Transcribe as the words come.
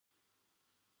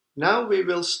Now we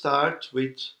will start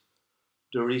with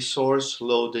the resource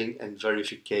loading and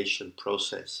verification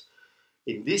process.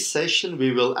 In this session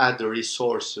we will add the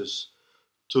resources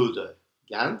to the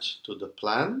Gantt, to the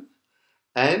plan,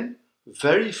 and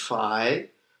verify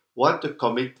what the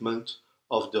commitment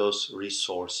of those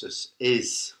resources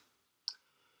is.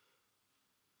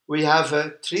 We have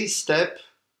a three-step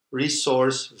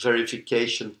resource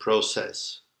verification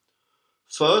process.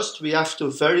 First, we have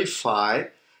to verify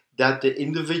that the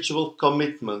individual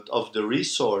commitment of the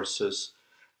resources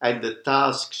and the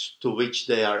tasks to which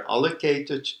they are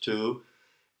allocated to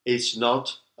is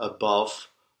not above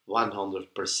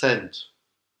 100%.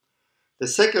 The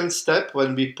second step,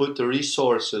 when we put the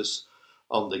resources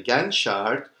on the Gantt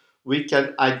chart, we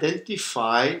can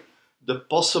identify the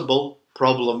possible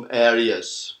problem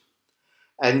areas.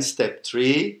 And step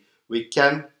 3, we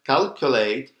can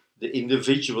calculate the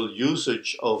individual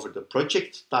usage over the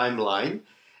project timeline,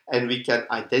 and we can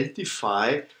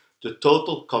identify the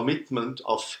total commitment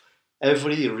of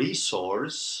every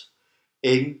resource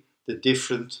in the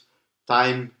different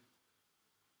time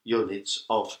units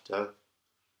of the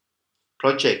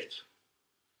project.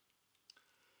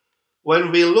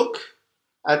 When we look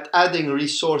at adding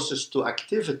resources to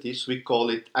activities, we call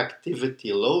it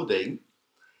activity loading.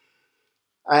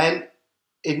 And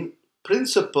in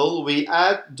principle, we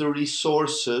add the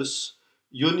resources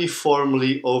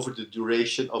uniformly over the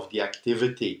duration of the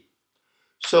activity.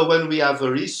 So when we have a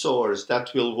resource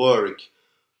that will work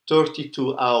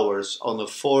 32 hours on a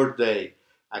 4-day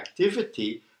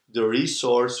activity, the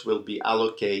resource will be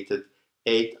allocated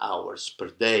 8 hours per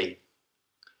day.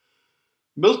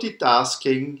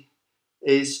 Multitasking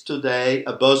is today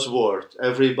a buzzword.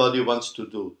 Everybody wants to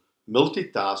do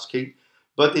multitasking,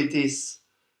 but it is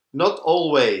not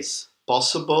always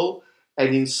possible,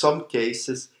 and in some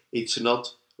cases it's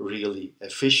not really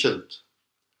efficient.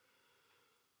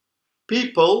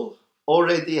 People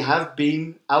already have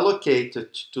been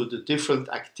allocated to the different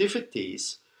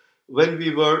activities when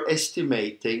we were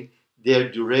estimating their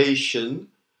duration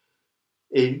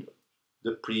in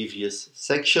the previous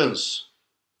sections.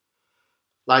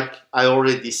 Like I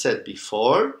already said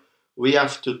before, we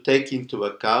have to take into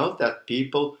account that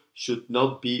people should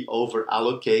not be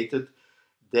over-allocated.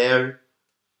 Their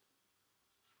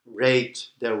rate,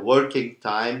 their working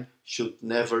time should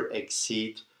never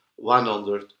exceed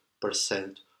 100%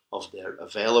 of their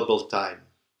available time.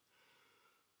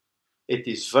 It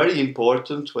is very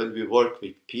important when we work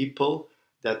with people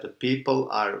that the people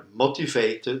are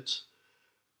motivated,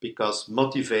 because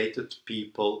motivated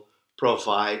people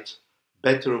provide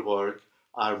better work,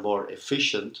 are more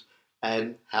efficient,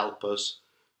 and help us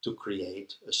to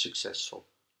create a successful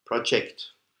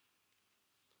project.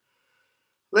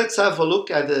 Let's have a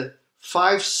look at a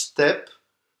 5-step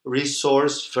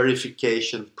resource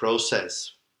verification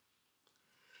process.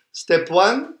 Step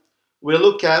 1, we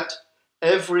look at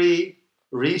every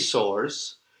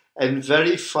resource and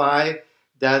verify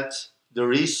that the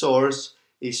resource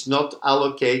is not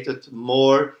allocated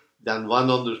more than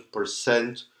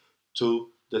 100% to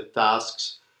the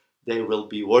tasks they will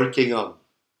be working on.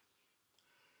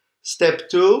 Step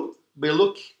 2, we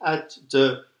look at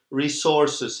the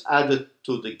resources added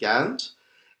to the Gantt,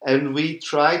 and we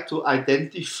try to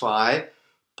identify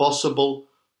possible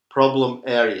problem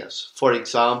areas. For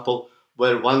example,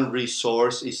 where one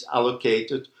resource is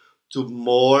allocated to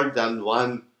more than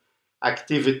one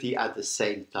activity at the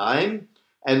same time,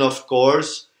 and of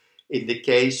course, in the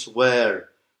case where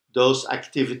those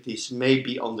activities may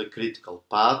be on the critical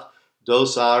path,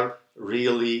 those are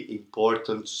really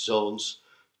important zones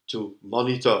to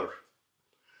monitor.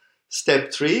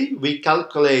 Step 3, we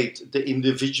calculate the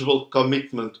individual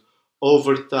commitment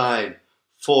over time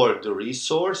for the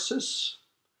resources.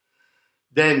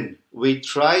 Then we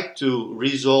try to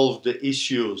resolve the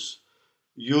issues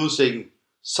using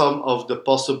some of the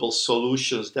possible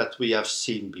solutions that we have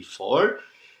seen before,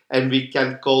 and we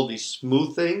can call this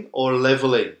smoothing or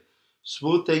leveling.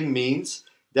 Smoothing means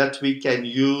that we can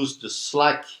use the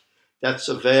slack that's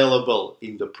available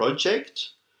in the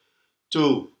project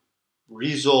to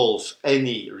resolve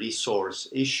any resource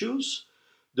issues.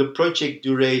 The project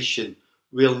duration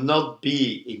will not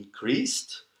be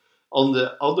increased. On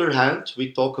the other hand,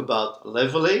 we talk about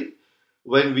leveling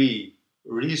when we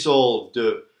resolve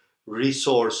the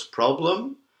resource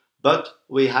problem, but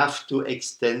we have to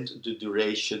extend the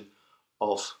duration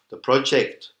of the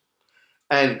project.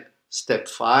 And step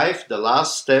 5, the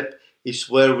last step, is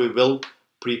where we will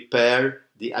prepare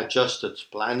the adjusted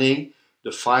planning,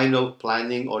 the final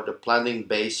planning or the planning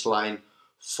baseline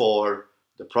for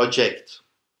the project.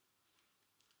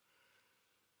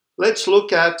 Let's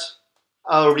look at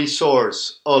our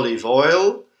resource, olive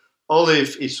oil.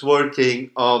 Olive is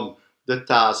working on the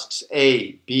tasks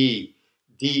A, B,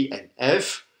 D, and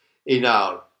F in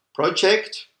our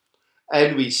project,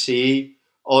 and we see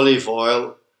olive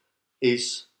oil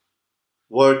is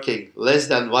working less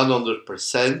than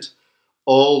 100%.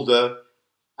 All the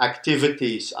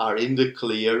activities are in the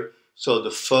clear, so the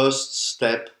first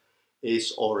step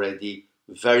is already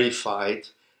verified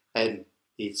and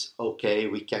it's okay,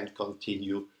 we can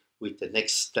continue with the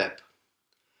next step.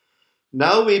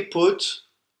 Now we put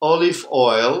olive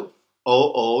oil,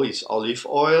 OO is olive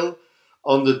oil,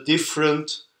 on the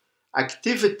different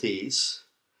activities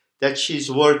that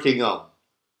she's working on.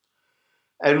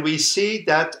 And we see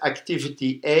that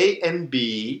activity A and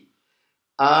B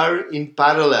are in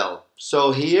parallel.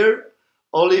 So here,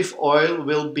 olive oil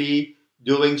will be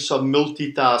doing some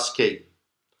multitasking.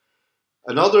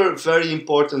 Another very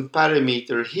important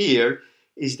parameter here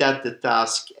is that the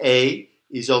task A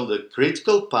is on the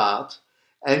critical path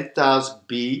and task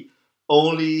B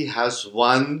only has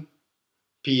one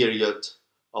period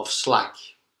of slack.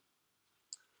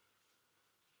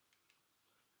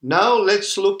 Now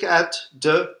let's look at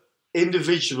the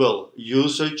individual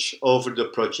usage over the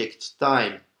project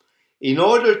time. In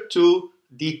order to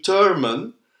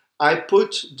determine, I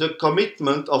put the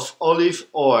commitment of olive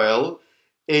oil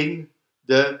in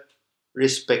the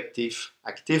respective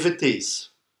activities.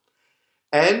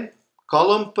 And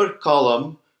column per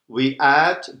column, we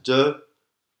add the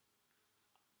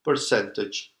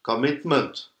percentage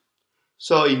commitment.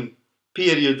 So in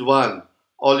period 1,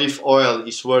 olive oil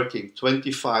is working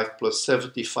 25 plus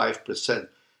 75%,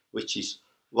 which is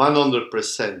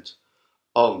 100%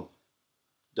 on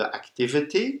the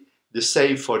activity. The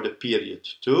same for the period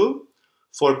 2.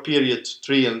 For period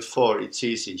 3 and 4, it's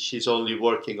easy. She's only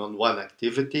working on one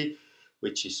activity,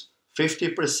 which is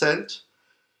 50%.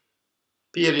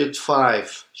 Period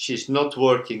 5, she's not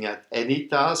working at any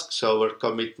task, so her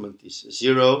commitment is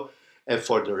 0. And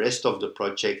for the rest of the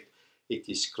project, it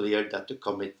is clear that the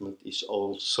commitment is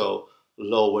also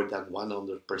lower than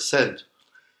 100%.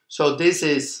 So this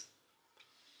is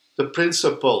the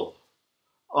principle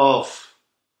of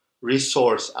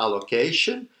resource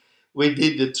allocation. We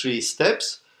did the 3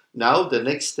 steps. Now the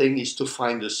next thing is to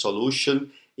find a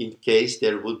solution in case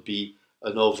there would be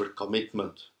an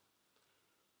overcommitment.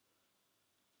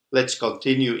 Let's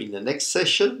continue in the next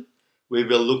session. We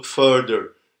will look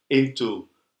further into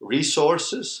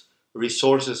resources,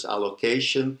 resources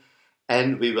allocation,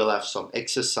 and we will have some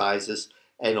exercises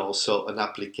and also an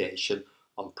application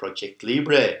on Project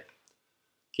Libre.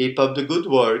 Keep up the good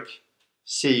work.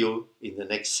 See you in the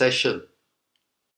next session.